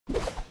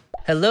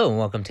Hello and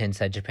welcome to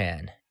Inside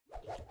Japan.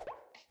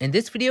 In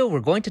this video,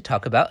 we're going to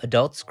talk about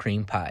adults'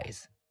 cream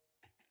pies.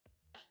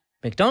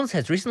 McDonald's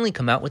has recently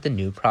come out with a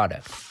new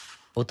product,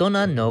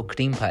 Otona no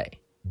Cream Pie.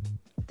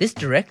 This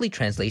directly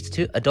translates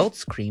to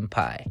adults' cream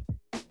pie,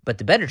 but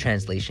the better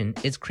translation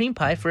is cream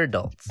pie for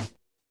adults.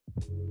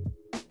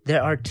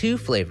 There are two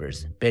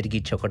flavors,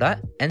 Belgique chocolat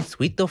and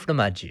sweet au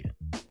fromage,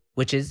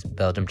 which is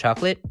Belgium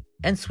chocolate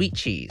and sweet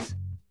cheese.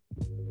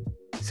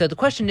 So the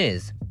question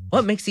is,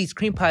 what makes these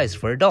cream pies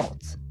for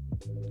adults?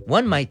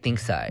 One might think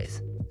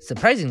size.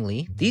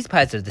 Surprisingly, these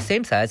pies are the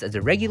same size as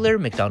a regular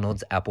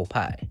McDonald's apple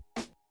pie.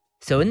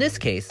 So in this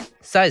case,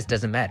 size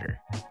doesn't matter.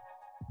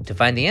 To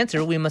find the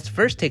answer, we must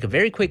first take a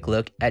very quick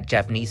look at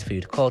Japanese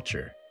food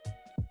culture.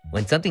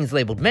 When something's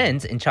labeled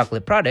men's in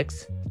chocolate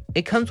products,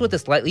 it comes with a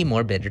slightly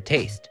more bitter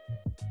taste.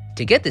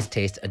 To get this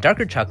taste, a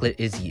darker chocolate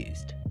is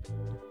used.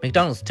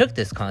 McDonald's took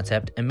this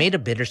concept and made a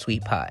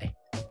bittersweet pie,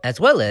 as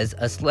well as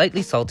a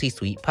slightly salty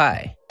sweet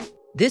pie.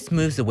 This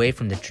moves away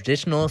from the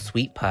traditional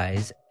sweet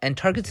pies and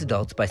targets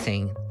adults by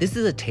saying this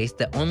is a taste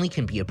that only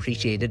can be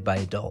appreciated by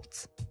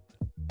adults.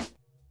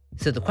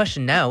 So the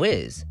question now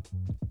is,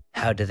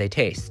 how do they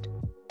taste?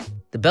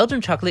 The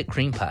Belgian chocolate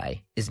cream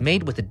pie is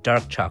made with a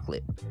dark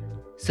chocolate,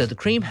 so the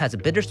cream has a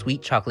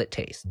bittersweet chocolate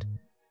taste.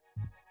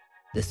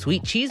 The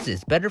sweet cheese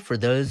is better for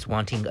those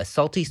wanting a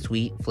salty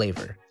sweet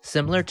flavor,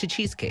 similar to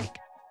cheesecake.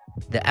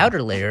 The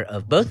outer layer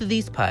of both of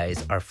these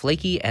pies are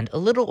flaky and a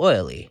little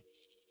oily.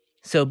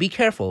 So be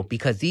careful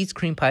because these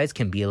cream pies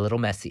can be a little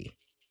messy.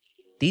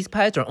 These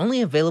pies are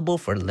only available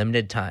for a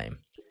limited time.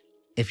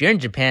 If you're in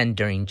Japan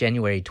during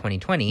January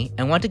 2020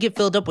 and want to get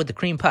filled up with a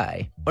cream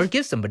pie, or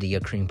give somebody a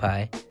cream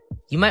pie,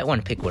 you might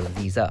want to pick one of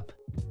these up.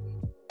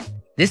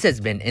 This has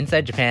been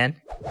Inside Japan,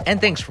 and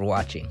thanks for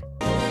watching.